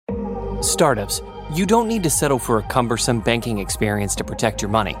Startups, you don't need to settle for a cumbersome banking experience to protect your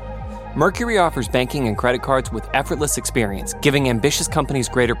money. Mercury offers banking and credit cards with effortless experience, giving ambitious companies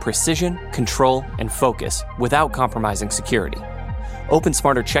greater precision, control, and focus without compromising security. Open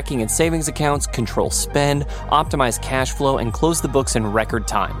smarter checking and savings accounts, control spend, optimize cash flow, and close the books in record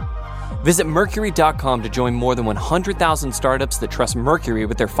time. Visit Mercury.com to join more than 100,000 startups that trust Mercury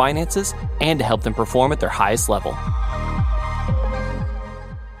with their finances and to help them perform at their highest level.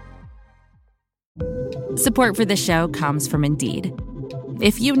 Support for the show comes from Indeed.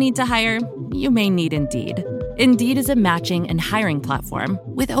 If you need to hire, you may need Indeed. Indeed is a matching and hiring platform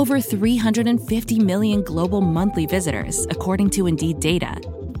with over 350 million global monthly visitors, according to Indeed data,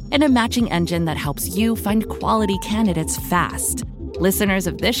 and a matching engine that helps you find quality candidates fast. Listeners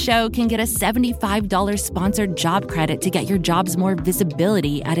of this show can get a $75 sponsored job credit to get your jobs more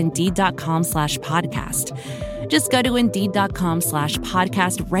visibility at Indeed.com/podcast. Just go to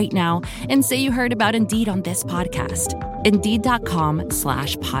Indeed.com/podcast right now and say you heard about Indeed on this podcast.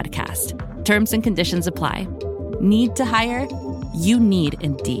 Indeed.com/podcast. Terms and conditions apply. Need to hire? You need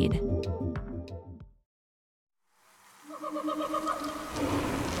Indeed.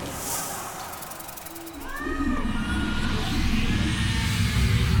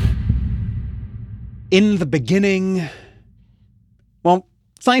 In the beginning, well,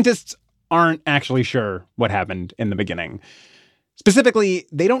 scientists aren't actually sure what happened in the beginning. Specifically,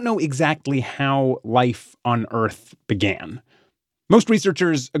 they don't know exactly how life on Earth began. Most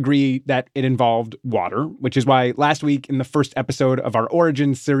researchers agree that it involved water, which is why last week in the first episode of our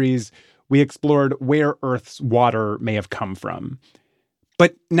Origins series, we explored where Earth's water may have come from.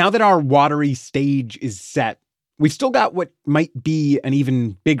 But now that our watery stage is set, we've still got what might be an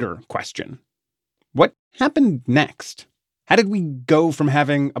even bigger question. What happened next? How did we go from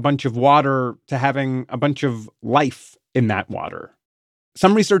having a bunch of water to having a bunch of life in that water?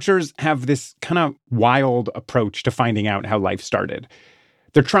 Some researchers have this kind of wild approach to finding out how life started.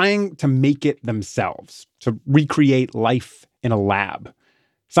 They're trying to make it themselves, to recreate life in a lab.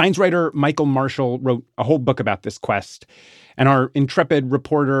 Science writer Michael Marshall wrote a whole book about this quest, and our intrepid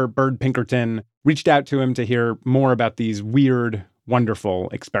reporter Bird Pinkerton reached out to him to hear more about these weird, wonderful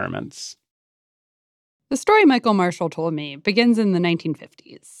experiments. The story Michael Marshall told me begins in the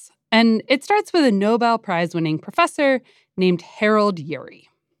 1950s, and it starts with a Nobel Prize-winning professor named Harold Urey.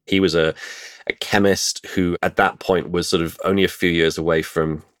 He was a chemist who, at that point, was sort of only a few years away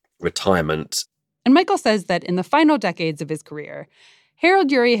from retirement. And Michael says that in the final decades of his career, Harold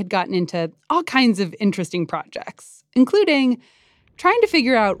Urey had gotten into all kinds of interesting projects, including trying to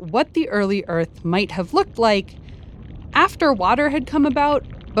figure out what the early Earth might have looked like after water had come about,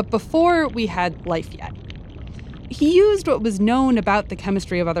 but before we had life yet. He used what was known about the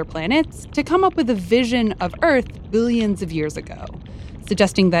chemistry of other planets to come up with a vision of Earth billions of years ago,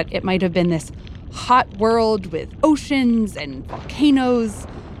 suggesting that it might have been this hot world with oceans and volcanoes,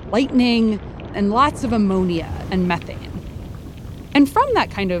 lightning, and lots of ammonia and methane. And from that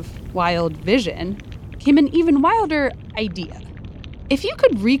kind of wild vision came an even wilder idea. If you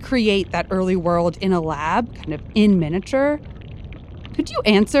could recreate that early world in a lab, kind of in miniature, could you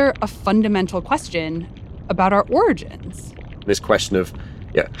answer a fundamental question about our origins? This question of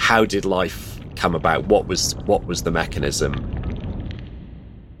how did life come about? What was the mechanism?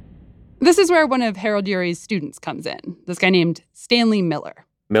 This is where one of Harold Urey's students comes in, this guy named Stanley Miller.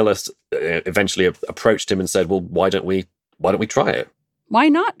 Miller eventually approached him and said, well, why don't we try it? Why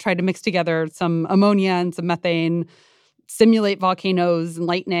not try to mix together some ammonia and some methane, simulate volcanoes and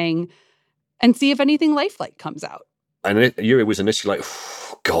lightning, and see if anything lifelike comes out? And Urey was initially like,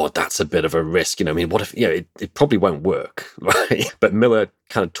 oh, God, that's a bit of a risk. What if, it probably won't work, right? But Miller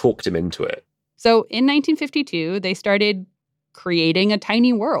kind of talked him into it. So in 1952, they started creating a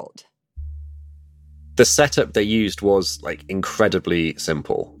tiny world. The setup they used was incredibly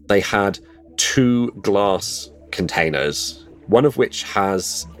simple. They had 2 glass containers, one of which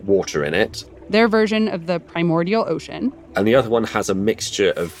has water in it. Their version of the primordial ocean. And the other one has a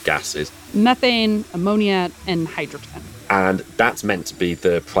mixture of gases. Methane, ammonia, and hydrogen. And that's meant to be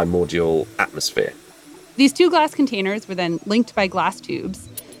the primordial atmosphere. These 2 glass containers were then linked by glass tubes,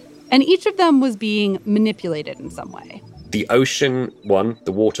 and each of them was being manipulated in some way. The ocean one,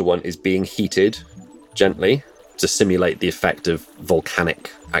 the water one, is being heated gently to simulate the effect of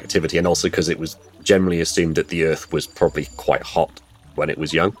volcanic activity, and also because it was generally assumed that the Earth was probably quite hot when it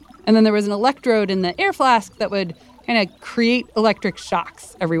was young. And then there was an electrode in the air flask that would kind of create electric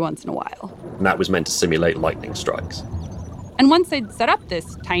shocks every once in a while. And that was meant to simulate lightning strikes. And once they'd set up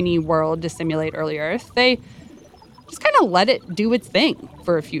this tiny world to simulate early Earth, they just kind of let it do its thing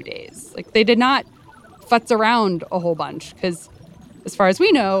for a few days. They did not futz around a whole bunch, because as far as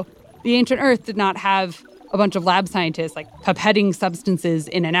we know, The ancient Earth did not have a bunch of lab scientists like pipetting substances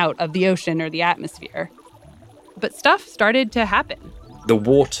in and out of the ocean or the atmosphere. But stuff started to happen. The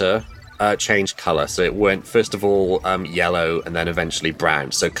water changed color. So it went, first of all, yellow and then eventually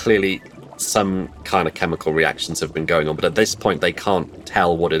brown. So clearly some kind of chemical reactions have been going on. But at this point, they can't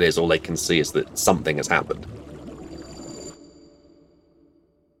tell what it is. All they can see is that something has happened.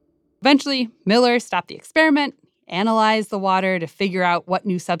 Eventually, Miller stopped the experiment, analyzed the water to figure out what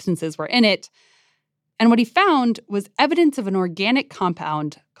new substances were in it. And what he found was evidence of an organic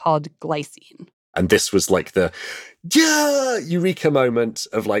compound called glycine. And this was like the eureka moment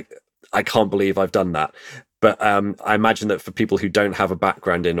of like, I can't believe I've done that. But I imagine that for people who don't have a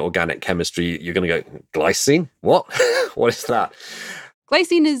background in organic chemistry, you're going to go, glycine? What? What is that?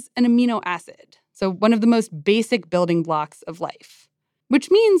 Glycine is an amino acid, so one of the most basic building blocks of life, which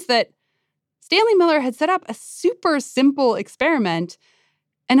means that Stanley Miller had set up a super simple experiment,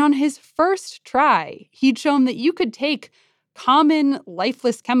 and on his first try, he'd shown that you could take common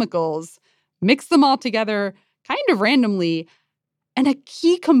lifeless chemicals, mix them all together kind of randomly, and a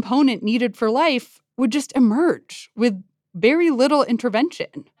key component needed for life would just emerge with very little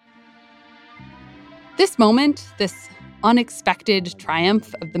intervention. This moment, this unexpected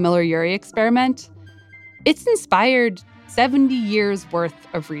triumph of the Miller-Urey experiment, it's inspired 70 years worth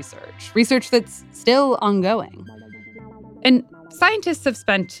of research that's still ongoing. And scientists have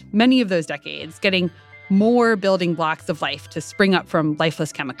spent many of those decades getting more building blocks of life to spring up from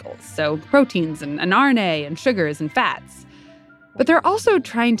lifeless chemicals, so proteins and RNA and sugars and fats. But they're also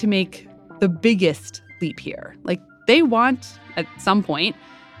trying to make the biggest leap here. Like, they want, at some point,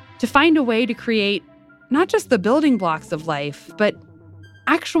 to find a way to create not just the building blocks of life, but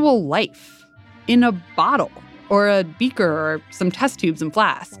actual life in a bottle or a beaker or some test tubes and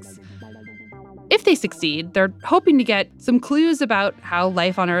flasks. If they succeed, they're hoping to get some clues about how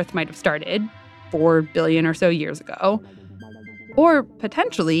life on Earth might have started 4 billion or so years ago, or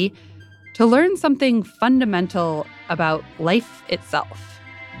potentially to learn something fundamental about life itself.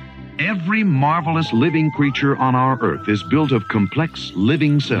 Every marvelous living creature on our Earth is built of complex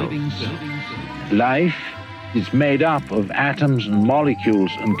living cells. Life is made up of atoms and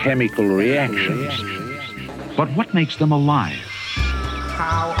molecules and chemical reactions. But what makes them alive?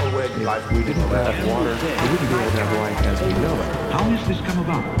 How awake life we didn't have water, we wouldn't be able to have life as we know it. How has this come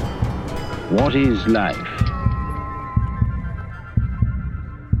about? What is life?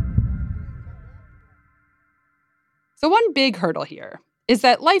 So one big hurdle here is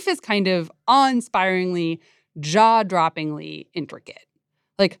that life is kind of awe-inspiringly, jaw-droppingly intricate.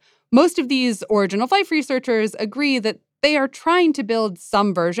 Like, most of these origin of life researchers agree that they are trying to build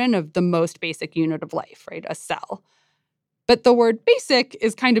some version of the most basic unit of life, right? A cell. But the word basic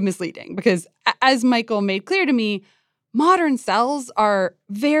is kind of misleading because, as Michael made clear to me, modern cells are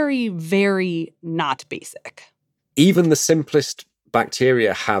very, very not basic. Even the simplest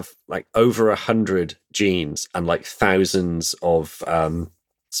bacteria have like over 100 genes and like thousands of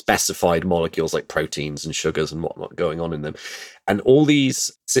specified molecules like proteins and sugars and whatnot going on in them. And all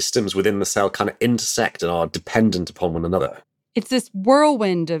these systems within the cell kind of intersect and are dependent upon one another. It's this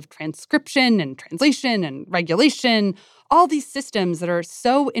whirlwind of transcription and translation and regulation, all these systems that are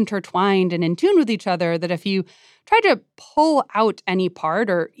so intertwined and in tune with each other that if you try to pull out any part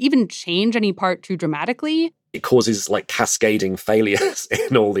or even change any part too dramatically, it causes like cascading failures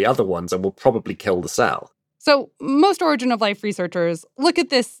in all the other ones and will probably kill the cell. So most origin of life researchers look at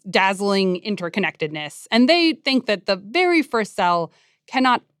this dazzling interconnectedness, and they think that the very first cell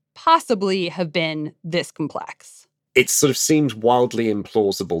cannot possibly have been this complex. It sort of seems wildly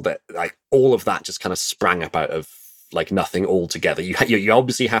implausible that like all of that just kind of sprang up out of like nothing altogether. You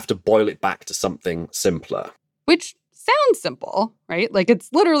obviously have to boil it back to something simpler. Which sounds simple, right? Like it's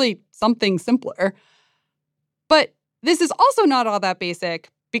literally something simpler. But this is also not all that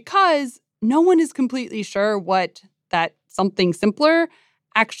basic because no one is completely sure what that something simpler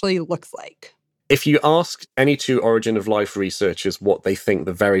actually looks like. If you ask any two origin of life researchers what they think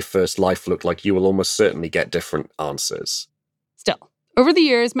the very first life looked like, you will almost certainly get different answers. Still, over the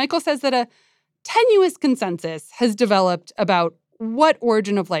years, Michael says that a tenuous consensus has developed about what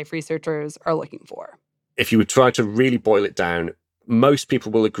origin of life researchers are looking for. If you would try to really boil it down, most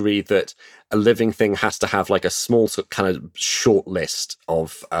people will agree that a living thing has to have like a small kind of short list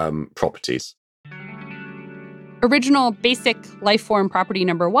of properties. Original basic life form property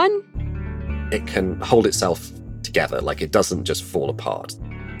number 1. It can hold itself together, like it doesn't just fall apart.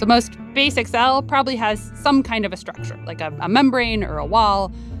 The most basic cell probably has some kind of a structure, like a membrane or a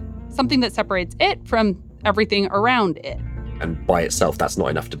wall, something that separates it from everything around it. And by itself, that's not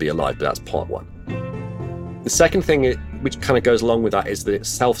enough to be alive, but that's part one. The second thing which kind of goes along with that is that it's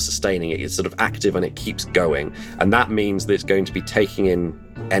self-sustaining. It's sort of active and it keeps going. And that means that it's going to be taking in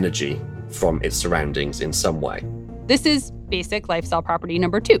energy from its surroundings in some way. This is basic life cell property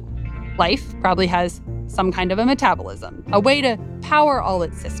number 2. Life probably has some kind of a metabolism, a way to power all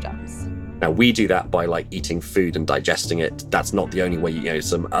its systems. Now, we do that by like eating food and digesting it. That's not the only way,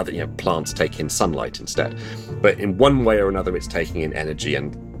 some other, plants take in sunlight instead. But in one way or another, it's taking in energy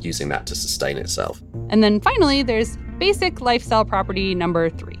and using that to sustain itself. And then finally, there's basic life cell property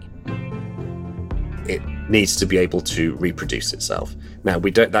number 3. It needs to be able to reproduce itself. Now,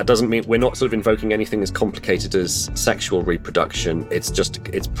 that doesn't mean we're not sort of invoking anything as complicated as sexual reproduction. It's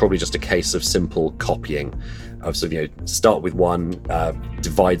probably just a case of simple copying of sort of, start with one,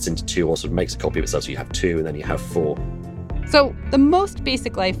 divides into 2, or sort of makes a copy of itself. So you have 2 and then you have 4. So the most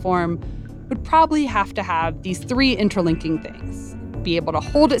basic life form would probably have to have these 3 interlinking things: be able to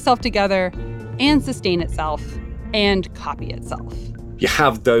hold itself together and sustain itself and copy itself. You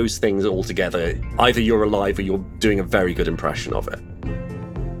have those things all together. Either you're alive or you're doing a very good impression of it.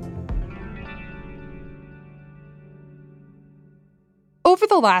 Over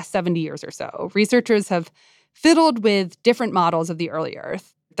the last 70 years or so, researchers have fiddled with different models of the early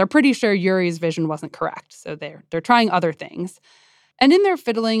Earth. They're pretty sure Urey's vision wasn't correct, so they're trying other things. And in their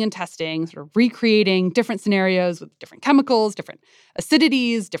fiddling and testing, sort of recreating different scenarios with different chemicals, different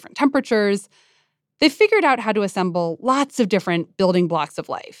acidities, different temperatures, they've figured out how to assemble lots of different building blocks of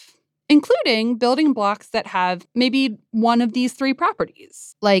life, including building blocks that have maybe one of these 3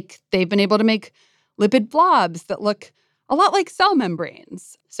 properties. Like they've been able to make lipid blobs that look a lot like cell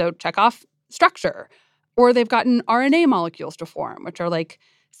membranes, so check off structure. Or they've gotten RNA molecules to form, which are like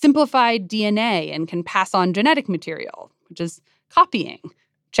simplified DNA and can pass on genetic material, which is copying.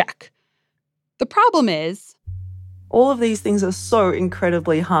 Check. The problem is, all of these things are so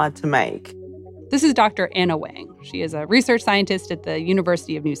incredibly hard to make. This is Dr. Anna Wang. She is a research scientist at the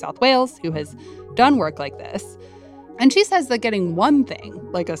University of New South Wales who has done work like this. And she says that getting one thing,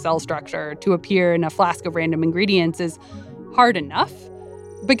 like a cell structure, to appear in a flask of random ingredients is hard enough.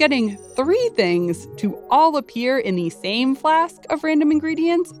 But getting 3 things to all appear in the same flask of random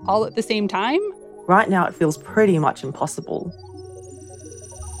ingredients all at the same time? Right now, it feels pretty much impossible.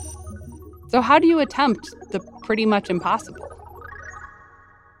 So how do you attempt the pretty much impossible?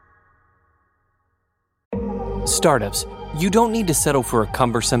 Startups, you don't need to settle for a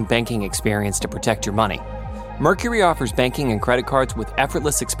cumbersome banking experience to protect your money. Mercury offers banking and credit cards with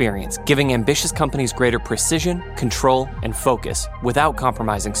effortless experience, giving ambitious companies greater precision, control, and focus without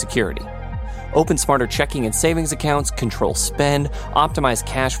compromising security. Open smarter checking and savings accounts, control spend, optimize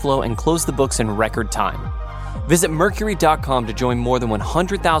cash flow, and close the books in record time. Visit Mercury.com to join more than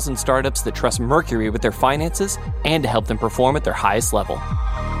 100,000 startups that trust Mercury with their finances and to help them perform at their highest level.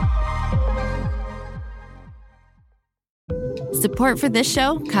 Support for this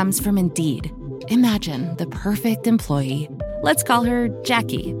show comes from Indeed. Imagine the perfect employee. Let's call her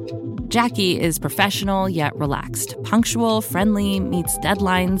Jackie. Jackie is professional yet relaxed, punctual, friendly, meets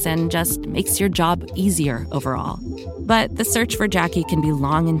deadlines, and just makes your job easier overall. But the search for Jackie can be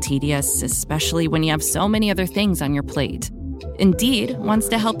long and tedious, especially when you have so many other things on your plate. Indeed wants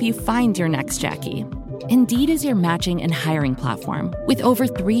to help you find your next Jackie. Indeed is your matching and hiring platform with over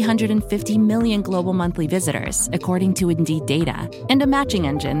 350 million global monthly visitors, according to Indeed data, and a matching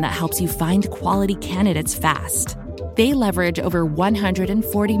engine that helps you find quality candidates fast. They leverage over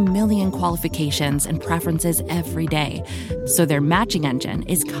 140 million qualifications and preferences every day, so their matching engine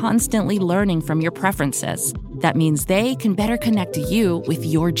is constantly learning from your preferences. That means they can better connect you with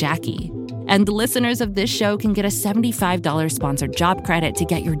your Jackie. And listeners of this show can get a $75 sponsored job credit to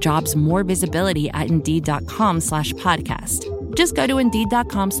get your jobs more visibility at Indeed.com/podcast. Just go to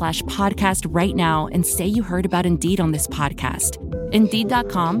Indeed.com/podcast right now and say you heard about Indeed on this podcast.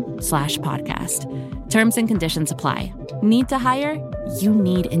 Indeed.com/podcast. Terms and conditions apply. Need to hire? You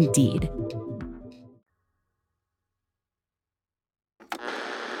need Indeed.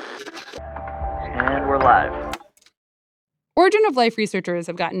 And we're live. Origin of life researchers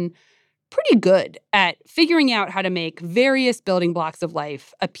have gotten pretty good at figuring out how to make various building blocks of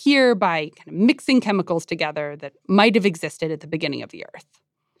life appear by kind of mixing chemicals together that might have existed at the beginning of the Earth.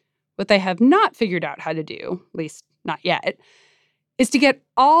 What they have not figured out how to do, at least not yet, is to get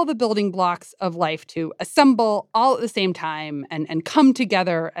all the building blocks of life to assemble all at the same time and come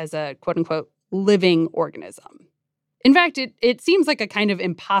together as a quote-unquote living organism. In fact, it seems like a kind of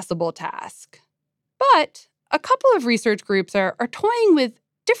impossible task. But a couple of research groups are toying with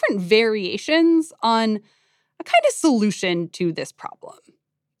different variations on a kind of solution to this problem.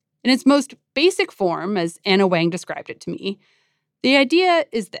 In its most basic form, as Anna Wang described it to me, the idea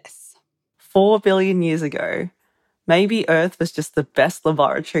is this. 4 billion years ago, Maybe Earth was just the best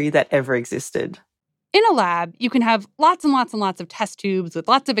laboratory that ever existed. In a lab, you can have lots and lots and lots of test tubes with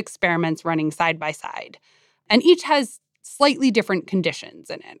lots of experiments running side by side. And each has slightly different conditions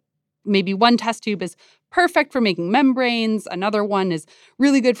in it. Maybe one test tube is perfect for making membranes. Another one is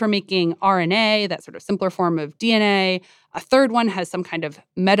really good for making RNA, that sort of simpler form of DNA. A third one has some kind of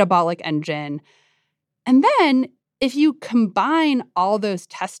metabolic engine. And then if you combine all those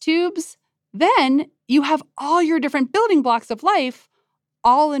test tubes, then you have all your different building blocks of life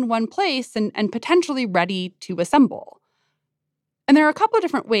all in one place and potentially ready to assemble. And there are a couple of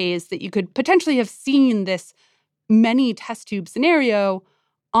different ways that you could potentially have seen this many test tube scenario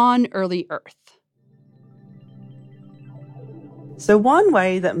on early Earth. So one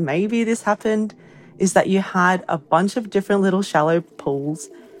way that maybe this happened is that you had a bunch of different little shallow pools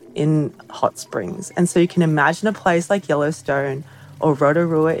in hot springs. And so you can imagine a place like Yellowstone or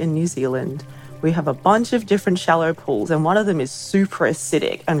Rotorua in New Zealand. We have a bunch of different shallow pools, and one of them is super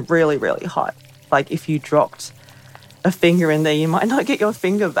acidic and really, really hot. Like if you dropped a finger in there, you might not get your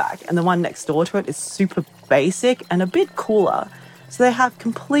finger back. And the one next door to it is super basic and a bit cooler. So they have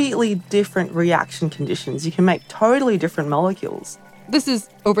completely different reaction conditions. You can make totally different molecules. This is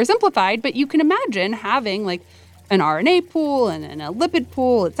oversimplified, but you can imagine having like an RNA pool and a lipid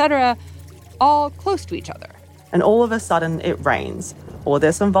pool, et cetera, all close to each other. And all of a sudden it rains, or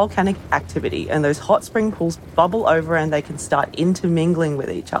there's some volcanic activity, and those hot spring pools bubble over and they can start intermingling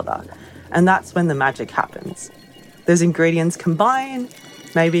with each other. And that's when the magic happens. Those ingredients combine,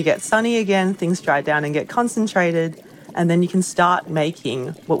 maybe get sunny again, things dry down and get concentrated, and then you can start making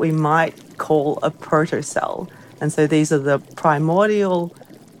what we might call a protocell. And so these are the primordial,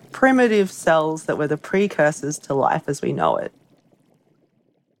 primitive cells that were the precursors to life as we know it.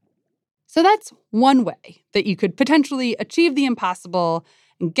 So that's one way that you could potentially achieve the impossible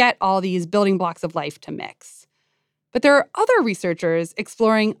and get all these building blocks of life to mix. But there are other researchers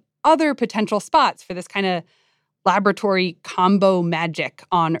exploring other potential spots for this kind of laboratory combo magic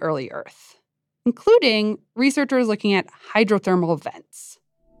on early Earth, including researchers looking at hydrothermal vents.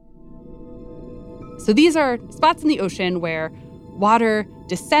 So these are spots in the ocean where water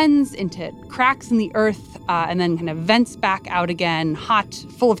descends into cracks in the earth and then kind of vents back out again, hot,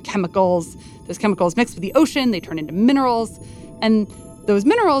 full of chemicals. Those chemicals mix with the ocean, they turn into minerals, and those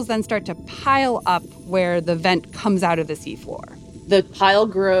minerals then start to pile up where the vent comes out of the seafloor. The pile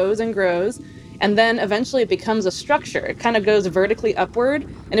grows and grows, and then eventually it becomes a structure. It kind of goes vertically upward,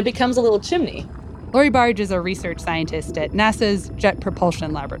 and it becomes a little chimney. Lori Barge is a research scientist at NASA's Jet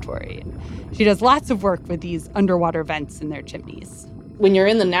Propulsion Laboratory. She does lots of work with these underwater vents in their chimneys. When you're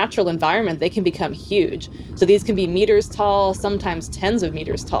in the natural environment, they can become huge. So these can be meters tall, sometimes tens of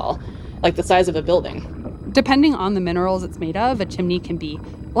meters tall, like the size of a building. Depending on the minerals it's made of, a chimney can be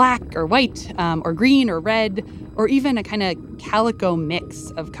black or white or green or red, or even a kind of calico mix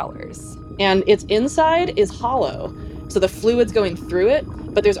of colors. And its inside is hollow, so the fluid's going through it,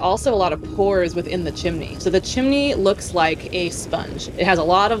 but there's also a lot of pores within the chimney. So the chimney looks like a sponge. It has a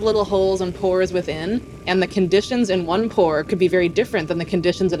lot of little holes and pores within, and the conditions in one pore could be very different than the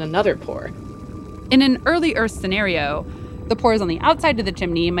conditions in another pore. In an early Earth scenario, the pores on the outside of the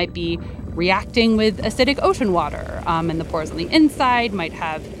chimney might be reacting with acidic ocean water, and the pores on the inside might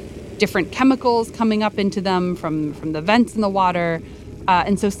have different chemicals coming up into them from the vents in the water.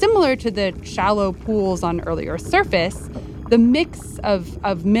 And so similar to the shallow pools on early Earth's surface, the mix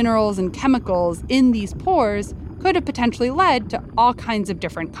of minerals and chemicals in these pores could have potentially led to all kinds of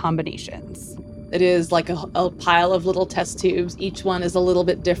different combinations. It is like a pile of little test tubes. Each one is a little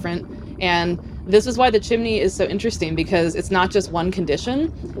bit different. And this is why the chimney is so interesting, because it's not just one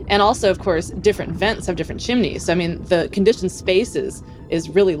condition. And also, of course, different vents have different chimneys. So, I mean, the condition space is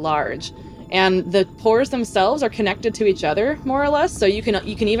really large. And the pores themselves are connected to each other, more or less. So you can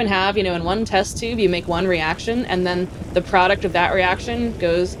even have, in one test tube, you make one reaction, and then the product of that reaction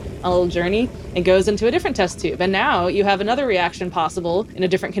goes on a little journey and goes into a different test tube. And now you have another reaction possible in a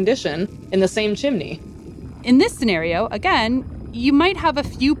different condition in the same chimney. In this scenario, again, you might have a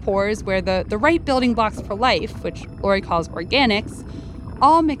few pores where the right building blocks for life, which Lori calls organics,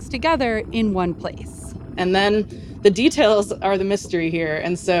 all mix together in one place. And then the details are the mystery here.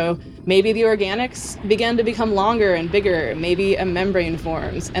 And so maybe the organics begin to become longer and bigger. Maybe a membrane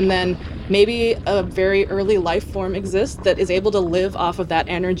forms. And then maybe a very early life form exists that is able to live off of that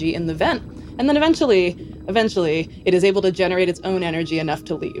energy in the vent. And then eventually, it is able to generate its own energy enough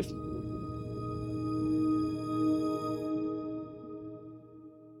to leave.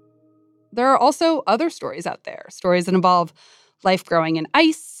 There are also other stories out there, stories that involve life growing in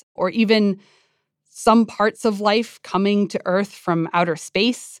ice, or even some parts of life coming to Earth from outer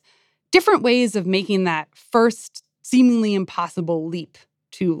space, different ways of making that first seemingly impossible leap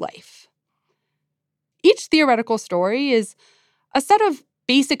to life. Each theoretical story is a set of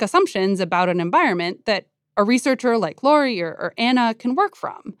basic assumptions about an environment that a researcher like Lori or Anna can work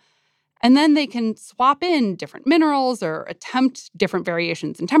from. And then they can swap in different minerals or attempt different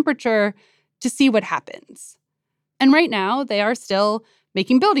variations in temperature to see what happens. And right now, they are still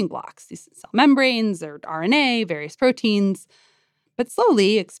making building blocks, these cell membranes or RNA, various proteins. But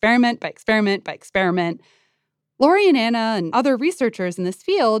slowly, experiment by experiment by experiment, Lori and Anna and other researchers in this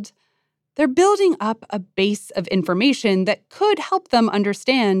field, they're building up a base of information that could help them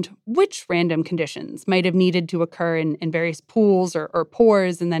understand which random conditions might have needed to occur in various pools or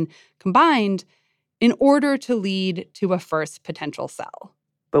pores and then combined in order to lead to a first potential cell.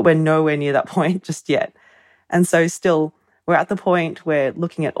 But we're nowhere near that point just yet. And so still, we're at the point where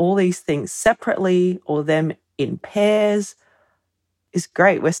looking at all these things separately or them in pairs is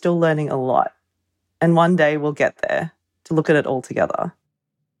great. We're still learning a lot. And one day we'll get there to look at it all together.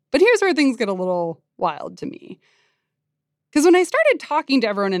 But here's where things get a little wild to me. Because when I started talking to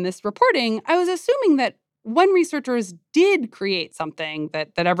everyone in this reporting, I was assuming that when researchers did create something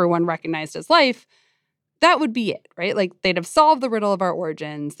that everyone recognized as life, that would be it, right? Like they'd have solved the riddle of our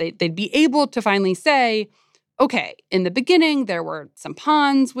origins. They'd be able to finally say, okay, in the beginning, there were some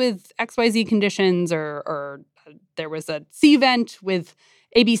ponds with XYZ conditions or there was a sea vent with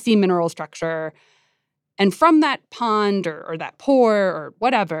ABC mineral structure. And from that pond or that pore or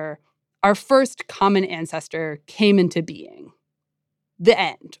whatever, our first common ancestor came into being. The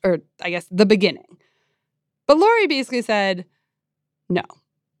end, or I guess the beginning. But Lori basically said, no.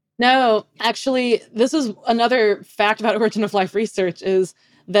 No, actually, this is another fact about origin of life research is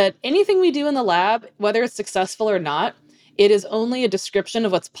that anything we do in the lab, whether it's successful or not, it is only a description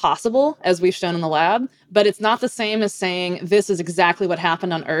of what's possible, as we've shown in the lab, but it's not the same as saying this is exactly what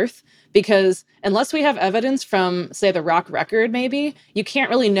happened on Earth, because unless we have evidence from, say, the rock record, maybe, you can't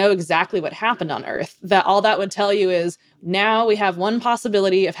really know exactly what happened on Earth. That all that would tell you is now we have one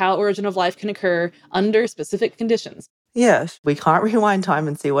possibility of how origin of life can occur under specific conditions. Yes, we can't rewind time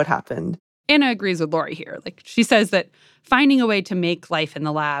and see what happened. Anna agrees with Lori here. Like, she says that finding a way to make life in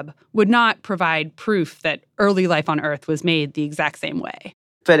the lab would not provide proof that early life on Earth was made the exact same way.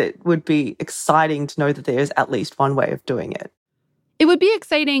 But it would be exciting to know that there's at least one way of doing it. It would be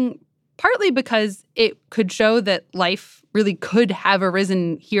exciting partly because it could show that life really could have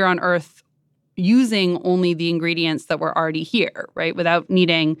arisen here on Earth using only the ingredients that were already here, right? Without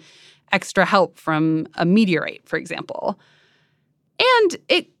needing extra help from a meteorite, for example. And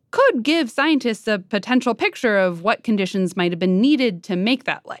it could give scientists a potential picture of what conditions might have been needed to make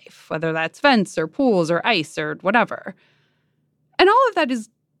that life, whether that's vents or pools or ice or whatever. And all of that is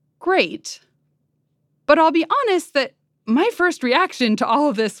great. But I'll be honest that my first reaction to all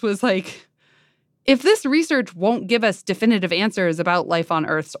of this was like, if this research won't give us definitive answers about life on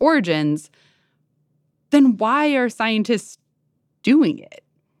Earth's origins, then why are scientists doing it?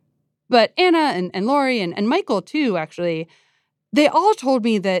 But Anna and Lori and Michael, too, actually, they all told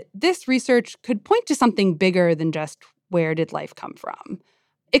me that this research could point to something bigger than just where did life come from.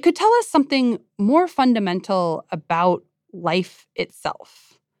 It could tell us something more fundamental about life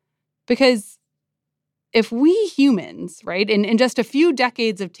itself. Because if we humans, right, in just a few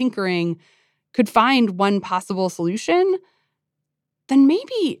decades of tinkering could find one possible solution, then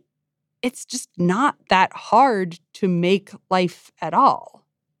maybe it's just not that hard to make life at all.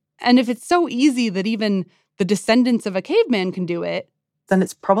 And if it's so easy that even the descendants of a caveman can do it, then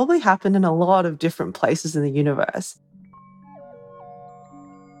it's probably happened in a lot of different places in the universe.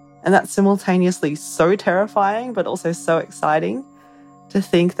 And that's simultaneously so terrifying, but also so exciting to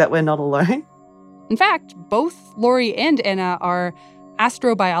think that we're not alone. In fact, both Lori and Anna are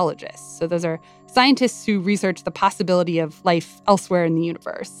astrobiologists. So those are scientists who research the possibility of life elsewhere in the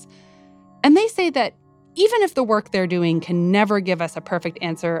universe. And they say that even if the work they're doing can never give us a perfect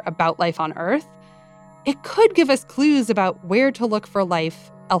answer about life on Earth, it could give us clues about where to look for life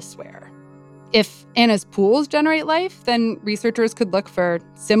elsewhere. If Anna's pools generate life, then researchers could look for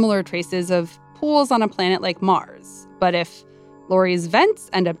similar traces of pools on a planet like Mars. But if Lori's vents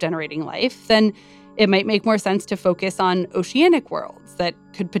end up generating life, then it might make more sense to focus on oceanic worlds that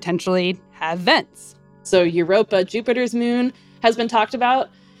could potentially have vents. So Europa, Jupiter's moon, has been talked about.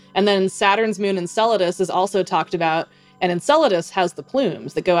 And then Saturn's moon, Enceladus, is also talked about. And Enceladus has the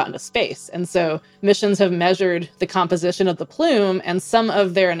plumes that go out into space. And so missions have measured the composition of the plume, and some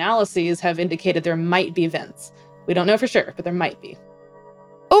of their analyses have indicated there might be vents. We don't know for sure, but there might be.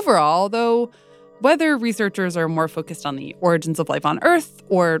 Overall, though, whether researchers are more focused on the origins of life on Earth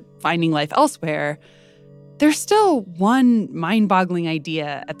or finding life elsewhere, there's still one mind-boggling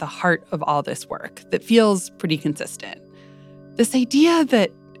idea at the heart of all this work that feels pretty consistent. This idea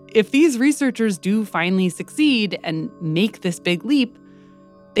that if these researchers do finally succeed and make this big leap,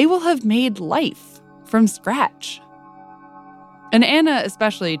 they will have made life from scratch. And Anna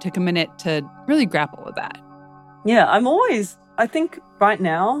especially took a minute to really grapple with that. Yeah, I think right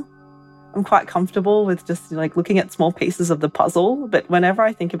now, I'm quite comfortable with just looking at small pieces of the puzzle. But whenever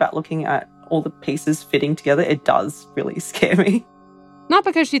I think about looking at all the pieces fitting together, it does really scare me. Not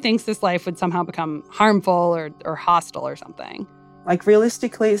because she thinks this life would somehow become harmful or hostile or something.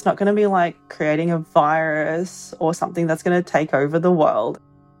 Realistically, it's not going to be like creating a virus or something that's going to take over the world.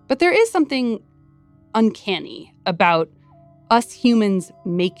 But there is something uncanny about us humans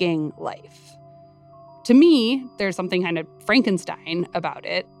making life. To me, there's something kind of Frankenstein about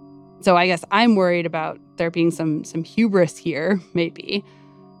it. So I guess I'm worried about there being some hubris here, maybe.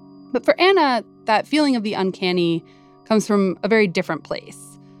 But for Anna, that feeling of the uncanny comes from a very different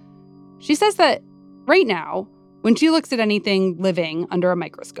place. She says that right now, when she looks at anything living under a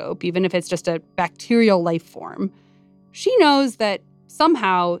microscope, even if it's just a bacterial life form, she knows that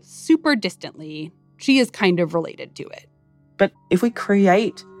somehow, super distantly, she is kind of related to it. But if we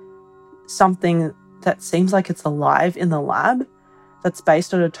create something that seems like it's alive in the lab, that's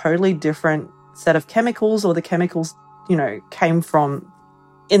based on a totally different set of chemicals, or the chemicals, came from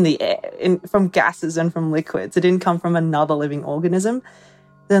in the air, from gases and from liquids, it didn't come from another living organism,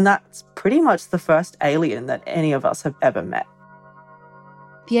 then that's pretty much the first alien that any of us have ever met.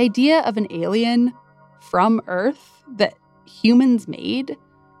 The idea of an alien from Earth that humans made,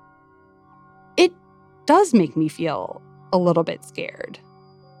 it does make me feel a little bit scared,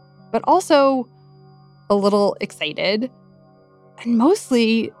 but also a little excited, and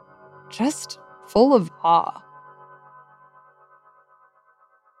mostly just full of awe.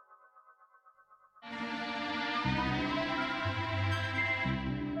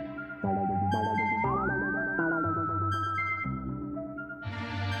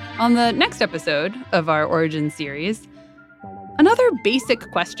 On the next episode of our Origin series, another basic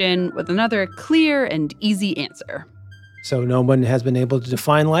question with another clear and easy answer. So no one has been able to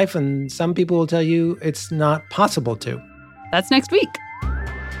define life, and some people will tell you it's not possible to. That's next week.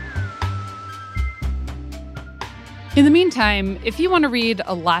 In the meantime, if you want to read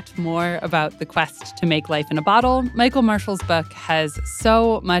a lot more about the quest to make life in a bottle, Michael Marshall's book has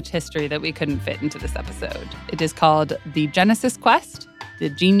so much history that we couldn't fit into this episode. It is called The Genesis Quest: The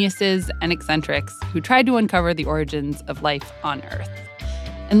Geniuses and Eccentrics Who Tried to Uncover the Origins of Life on Earth.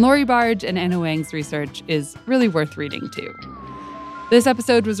 And Lori Barge and Anna Wang's research is really worth reading, too. This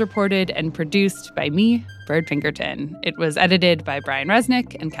episode was reported and produced by me, Bird Pinkerton. It was edited by Brian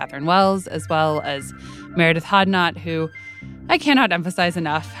Resnick and Catherine Wells, as well as Meredith Hodnott, who I cannot emphasize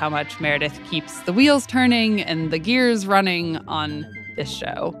enough how much Meredith keeps the wheels turning and the gears running on this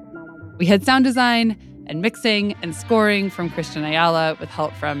show. We had sound design and mixing and scoring from Christian Ayala with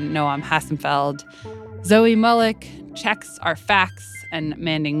help from Noam Hassenfeld. Zoe Mullick checks our facts, and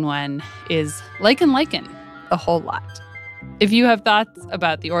Manding Nguyen is Lichen, a whole lot. If you have thoughts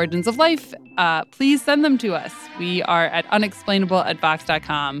about the origins of life, please send them to us. We are at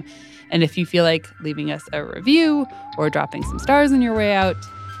unexplainable@vox.com. And if you feel like leaving us a review or dropping some stars on your way out,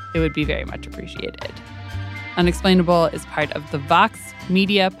 it would be very much appreciated. Unexplainable is part of the Vox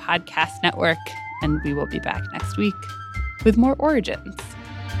Media Podcast Network, and we will be back next week with more Origins.